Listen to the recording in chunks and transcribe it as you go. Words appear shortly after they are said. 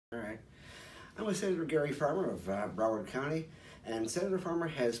All right. I'm with Senator Gary Farmer of Broward County, and Senator Farmer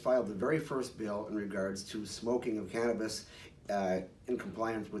has filed the very first bill in regards to smoking of cannabis in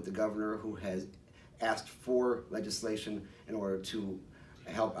compliance with the governor, who has asked for legislation in order to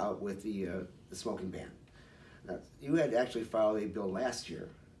help out with the smoking ban. Now, you had actually filed a bill last year.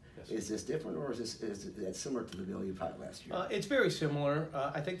 Yes. Is this different, or is it similar to the bill you filed last year? It's very similar.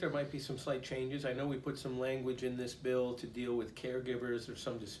 I think there might be some slight changes. I know we put some language in this bill to deal with caregivers. There's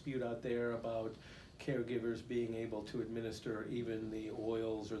some dispute out there about caregivers being able to administer even the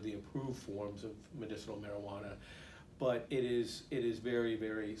oils or the approved forms of medicinal marijuana. But it is very,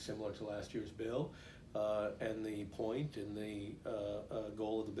 very similar to last year's bill. And the point and the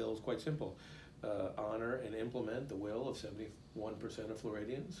goal of the bill is quite simple. Honor and implement the will of 71% of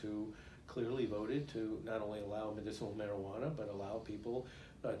Floridians who clearly voted to not only allow medicinal marijuana, but allow people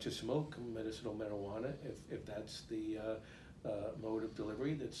to smoke medicinal marijuana if that's the mode of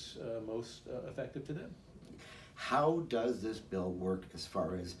delivery that's most effective to them. How does this bill work as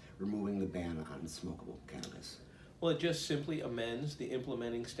far as removing the ban on smokable cannabis? Well, it just simply amends the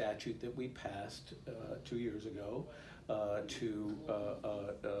implementing statute that we passed 2 years ago to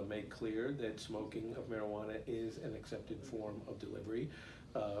make clear that smoking of marijuana is an accepted form of delivery.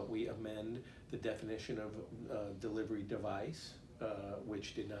 We amend the definition of delivery device,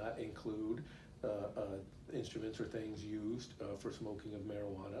 which did not include instruments or things used for smoking of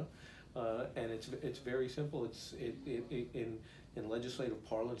marijuana. And it's very simple. In legislative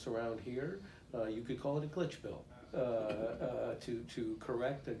parlance around here, you could call it a glitch bill. To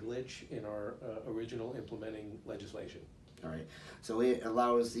correct a glitch in our original implementing legislation. All right, so it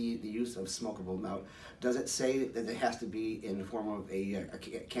allows the use of smokable. Now, does it say that it has to be in the form of a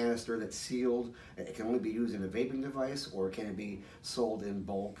canister that's sealed? It can only be used in a vaping device, or can it be sold in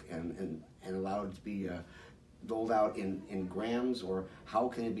bulk and allowed to be doled out in grams, or how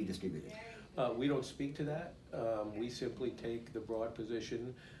can it be distributed? We don't speak to that. We simply take the broad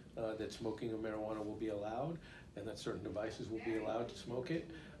position that smoking of marijuana will be allowed, and that certain devices will be allowed to smoke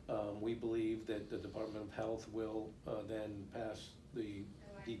it. We believe that the Department of Health will then pass the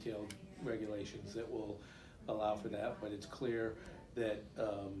detailed regulations that will allow for that, but it's clear that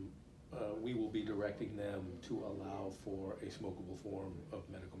we will be directing them to allow for a smokable form of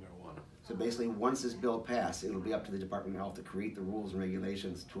medical marijuana. So basically, once this bill passes, it'll be up to the Department of Health to create the rules and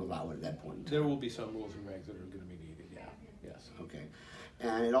regulations to allow it at that point. There will be some rules and regs that are going to be needed, yeah, yes. Okay.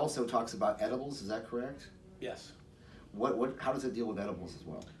 And it also talks about edibles, is that correct? Yes. How does it deal with edibles as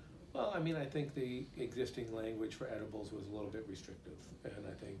well? Well, I mean, I think the existing language for edibles was a little bit restrictive, and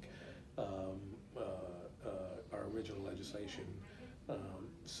I think our original legislation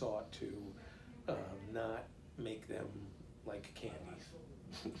sought to not make them like candies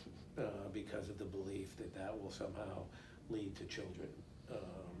because of the belief that that will somehow lead to children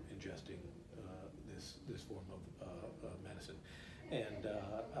ingesting this form of medicine. And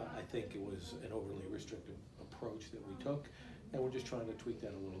I think it was an overly restrictive approach that we took, and we're just trying to tweak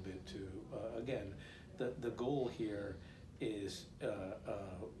that a little bit to, again, the goal here is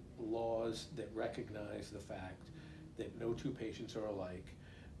laws that recognize the fact that no two patients are alike,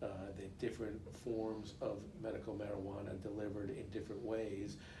 that different forms of medical marijuana delivered in different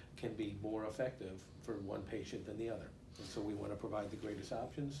ways can be more effective for one patient than the other. And so we want to provide the greatest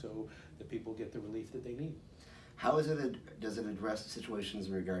options so that people get the relief that they need. How does it address situations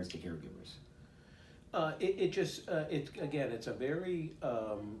in regards to caregivers? It's a very,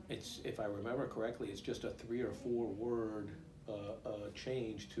 if I remember correctly, it's just a 3 or 4 word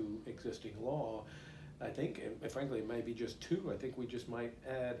change to existing law. I think, and frankly, it might be just 2. I think we just might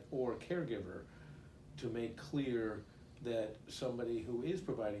add "or caregiver" to make clear that somebody who is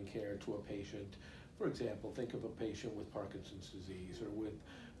providing care to a patient, for example, think of a patient with Parkinson's disease or with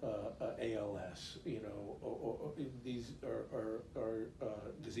ALS, or these are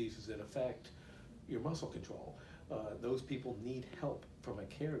diseases that affect your muscle control. Those people need help from a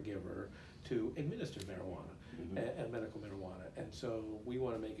caregiver to administer marijuana and medical marijuana. And so we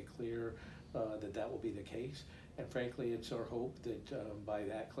want to make it clear that will be the case. And frankly, it's our hope that by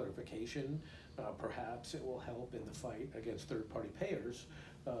that clarification, perhaps it will help in the fight against third-party payers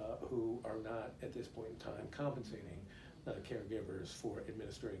who are not, at this point in time, compensating caregivers for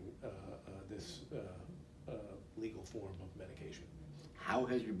administering this legal form of medication. How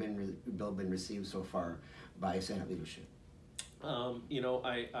has your bill been received so far by Senate leadership?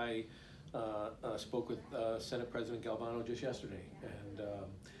 I spoke with Senate President Galvano just yesterday, and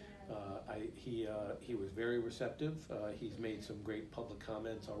he was very receptive. He's made some great public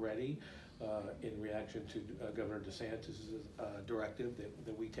comments already in reaction to Governor DeSantis' directive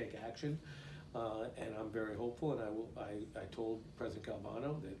that we take action. And I'm very hopeful, and I told President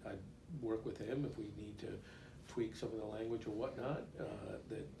Galvano that I'd work with him if we need to tweak some of the language or whatnot,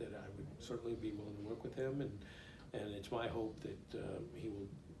 that I would certainly be willing to work with him, and it's my hope that he will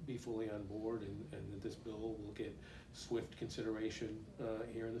be fully on board, and that this bill will get swift consideration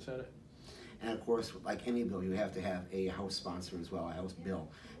here in the Senate. And of course, like any bill, you have to have a House sponsor as well, a House bill.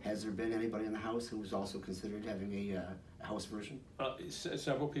 Has there been anybody in the House who's also considered having a House version?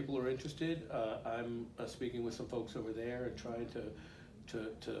 Several people are interested. I'm speaking with some folks over there and trying to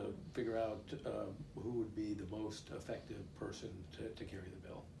figure out who would be the most effective person to carry the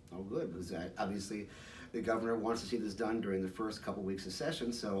bill. Oh, good, because obviously the governor wants to see this done during the first couple weeks of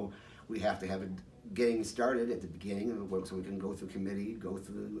session, so we have to have it getting started at the beginning, so we can go through committee, go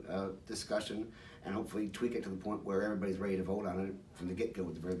through discussion, and hopefully tweak it to the point where everybody's ready to vote on it from the get-go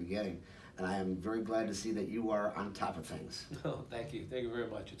at the very beginning. And I am very glad to see that you are on top of things. Oh, thank you very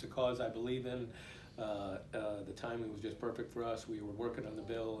much. It's a cause I believe in. The timing was just perfect for us. We were working on the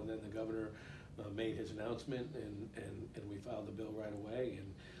bill, and then the governor made his announcement, and we filed the bill right away,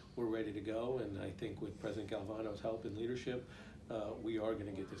 and we're ready to go. And I think with President Galvano's help and leadership, we are going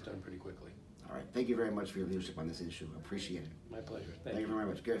to get this done pretty quickly. All right. Thank you very much for your leadership on this issue. I appreciate it. My pleasure. Thank you very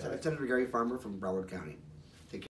much. Senator Gary Farmer from Broward County.